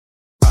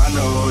I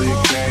know who you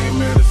came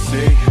here to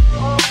see.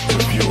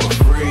 If you a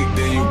freak,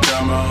 then you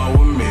come on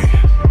with me.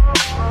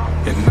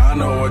 And I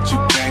know what you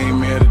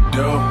came here to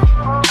do.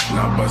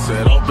 Now bust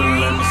it open,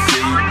 let me see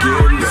you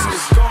get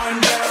loose. Going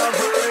down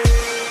for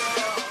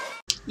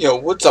real. Yo,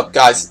 what's up,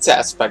 guys? It's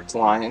Aspect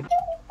Lion.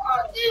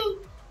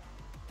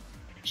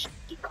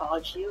 He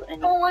called you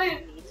and Oh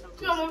wait, you need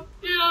something.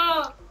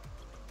 yeah.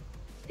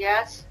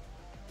 Yes?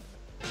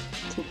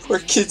 The poor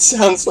kid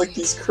sounds like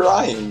he's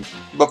crying.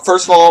 But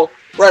first of all,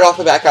 right off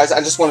the bat, guys, I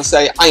just want to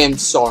say I am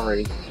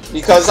sorry.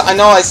 Because I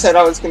know I said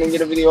I was going to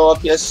get a video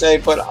up yesterday,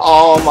 but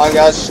oh my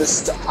gosh,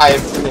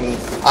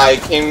 I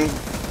came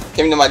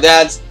to my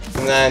dad's,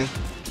 and then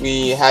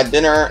we had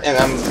dinner, and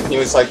then he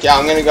was like, yeah,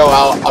 I'm going to go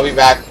out, I'll be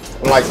back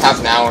in like half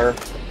an hour.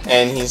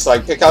 And he's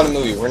like, pick out a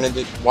movie, we're going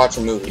to watch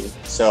a movie.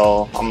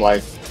 So I'm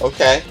like,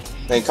 okay.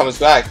 Then he comes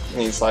back,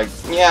 and he's like,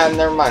 yeah,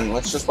 never mind,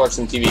 let's just watch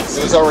some TV. Because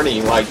it was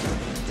already like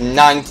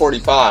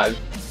 9:45,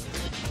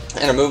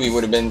 and a movie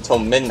would have been until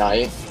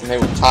midnight, and they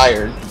were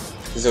tired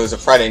because it was a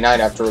Friday night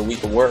after a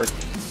week of work.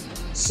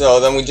 So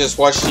then we just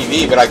watched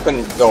TV, but I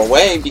couldn't go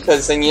away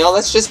because then, you know,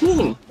 that's just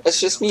mean. That's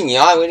just mean, you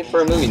know, I waited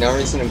for a movie, no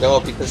reason to go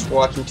up because we're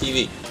watching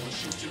TV.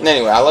 And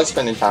anyway, I like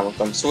spending time with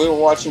them. So we were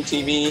watching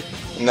TV,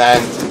 and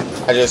then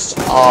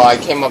I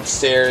came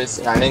upstairs,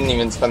 and I didn't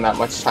even spend that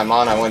much time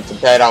on. I went to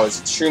bed, I was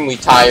extremely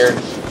tired,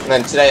 and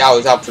then today I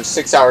was out for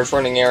 6 hours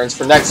running errands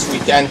for next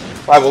weekend.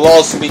 I will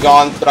also be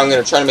gone, but I'm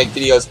going to try to make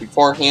videos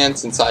beforehand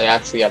since I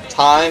actually have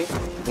time.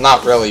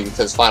 Not really,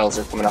 because finals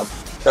are coming up.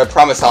 But I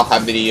promise I'll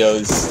have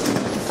videos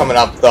coming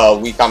up the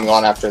week I'm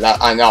gone after that.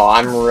 I know,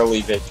 I'm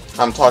really big.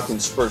 I'm talking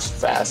super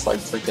fast, like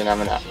freaking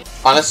Eminem.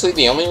 Honestly,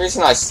 the only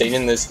reason I stayed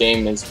in this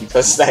game is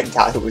because that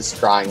guy was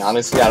crying.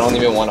 Honestly, I don't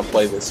even want to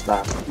play this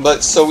map.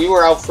 But, so we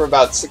were out for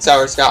about 6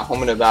 hours, got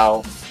home at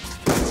about,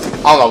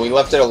 I don't know, we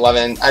left at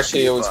 11.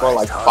 Actually, it was more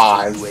like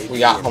 5. We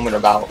got home at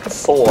about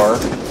 4.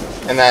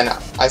 And then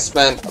I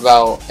spent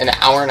about an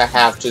hour and a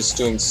half just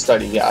doing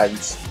study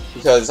guides.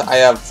 Because I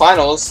have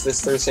finals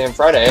this Thursday and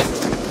Friday.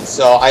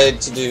 So I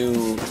had to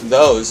do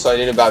those. So I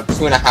did about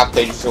 2.5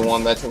 pages of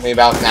one. That took me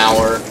about an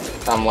hour.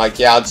 I'm like,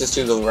 yeah, I'll just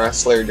do the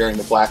rest later during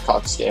the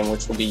Blackhawks game,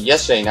 which will be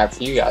yesterday night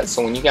for you guys.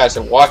 So when you guys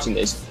are watching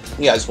this,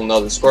 you guys will know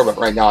the score. But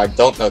right now, I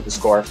don't know the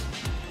score.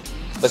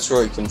 That's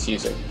really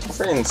confusing. I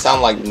freaking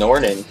sound like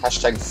Norden.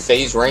 Hashtag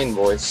phase rain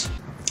voice.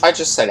 I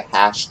just said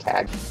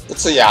hashtag. But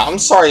so yeah, I'm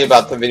sorry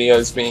about the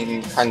videos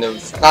being kind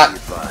of not.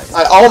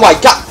 Oh my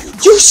god!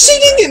 You're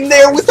sitting in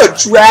there with a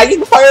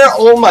dragon fire?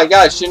 Oh my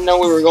gosh, didn't know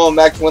we were going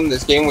back to when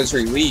this game was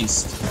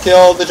released.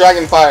 Kill the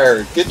dragon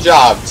fire. Good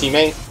job,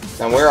 teammate.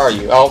 Now where are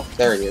you? Oh,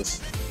 there he is.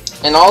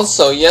 And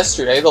also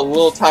yesterday, the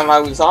little time I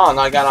was on,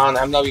 I got on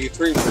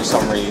MW3 for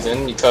some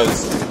reason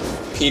because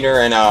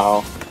Peter and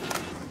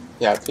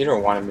yeah, Peter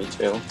wanted me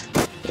to.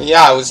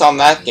 Yeah, I was on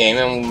that game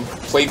and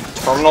played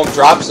Terminal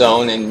Drop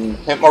Zone and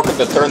hit Market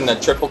the third in the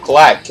triple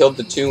collat. Killed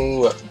the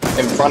 2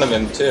 in front of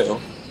him too.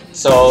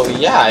 So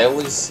yeah, it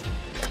was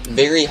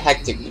very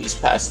hectic these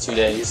past 2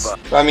 days.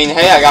 But I mean,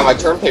 hey, I got my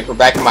term paper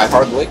back in my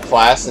hard lit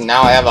class, and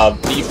now I have a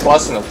B+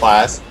 in the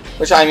class.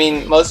 Which, I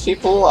mean, most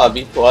people,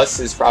 B+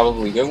 is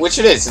probably good, which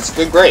it is, it's a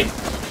good grade.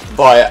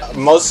 But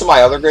most of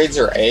my other grades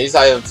are A's.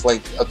 I have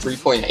like a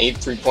 3.8,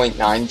 3.9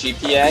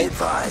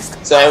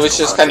 GPA. So it was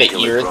just kind of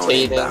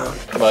irritating.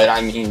 But I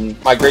mean,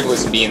 my grade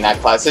was a B in that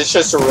class. It's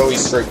just a really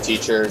strict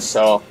teacher,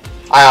 so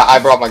I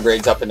brought my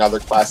grades up in other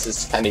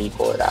classes to kind of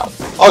equal it out.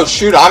 Oh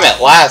shoot, I'm at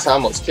last. I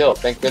almost killed,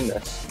 thank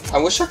goodness. I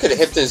wish I could have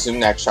hit the zoom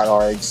next shot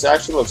already, because it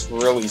actually looks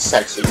really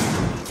sexy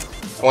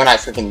when I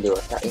freaking do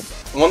it right.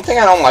 One thing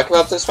I don't like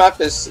about this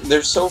map is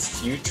there's so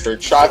few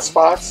trick shot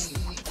spots.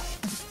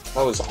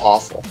 That was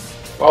awful.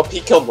 Well,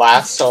 P killed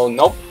last, so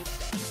nope.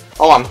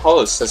 Oh, I'm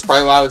host. That's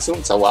probably why I was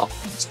doing so well.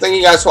 So thank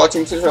you guys for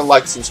watching. Please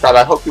like, subscribe.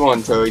 I hope you all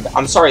enjoyed.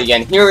 I'm sorry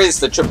again. Here is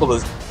the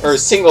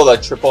single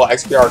to triple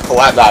XPR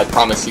collab that I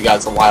promised you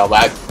guys a while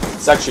back.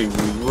 It's actually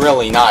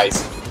really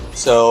nice.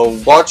 So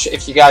watch,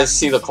 if you guys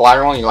see the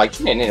collider one, you're like,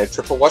 you didn't hit a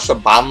triple. Watch the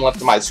bottom left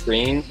of my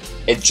screen.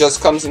 It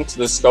just comes into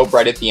the scope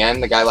right at the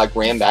end. The guy like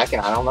ran back,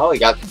 and I don't know, he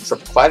got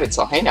triple collided.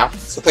 So hey now.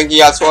 So thank you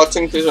guys for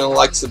watching. Please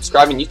like,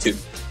 subscribe, and YouTube.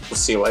 We'll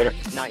see you later.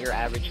 Not your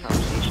average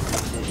conversation.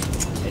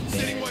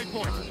 Advanced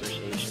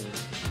conversation.